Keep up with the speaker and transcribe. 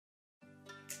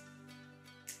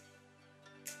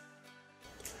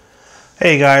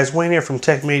Hey guys, Wayne here from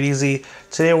Tech Made Easy.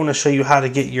 Today I want to show you how to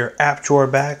get your app drawer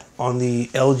back on the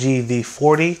LG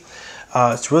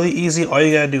V40. It's really easy. All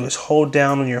you gotta do is hold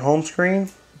down on your home screen.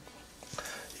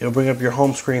 It'll bring up your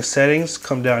home screen settings.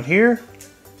 Come down here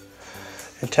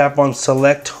and tap on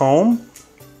Select Home.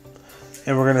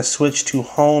 And we're gonna switch to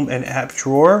Home and App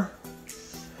Drawer.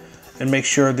 And make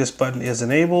sure this button is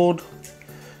enabled.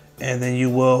 And then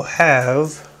you will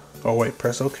have, oh wait,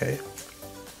 press OK.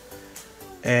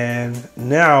 And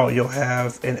now you'll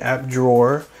have an app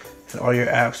drawer and all your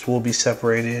apps will be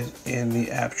separated in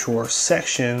the app drawer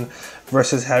section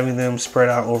versus having them spread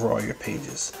out over all your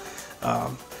pages.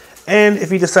 And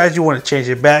if you decide you want to change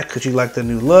it back because you like the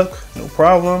new look, no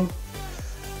problem.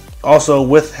 Also,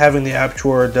 with having the app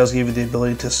drawer, it does give you the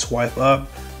ability to swipe up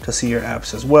to see your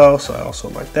apps as well, so I also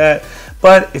like that.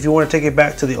 But if you want to take it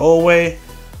back to the old way,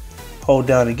 hold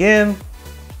down again,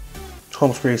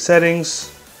 home screen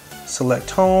settings, select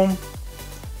home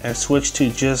and switch to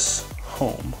just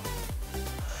home.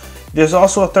 There's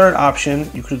also a third option.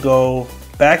 You could go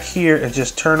back here and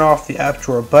just turn off the app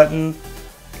drawer button,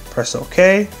 press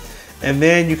OK, and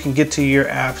then you can get to your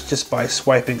apps just by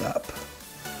swiping up.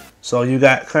 So you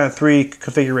got kind of three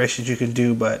configurations you can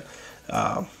do, but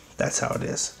that's how it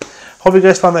is. Hope you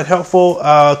guys found that helpful.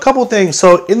 A couple things.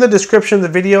 So in the description of the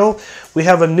video, we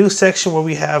have a new section where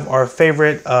we have our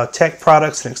favorite tech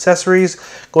products and accessories.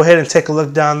 Go ahead and take a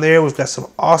look down there. We've got some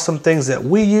awesome things that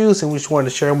we use, and we just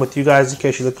wanted to share them with you guys in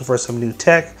case you're looking for some new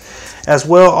tech as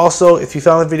well. Also, if you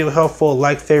found the video helpful,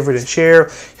 like, favorite, and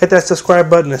share. Hit that subscribe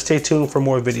button and stay tuned for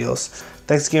more videos.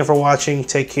 Thanks again for watching.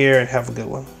 Take care and have a good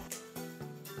one.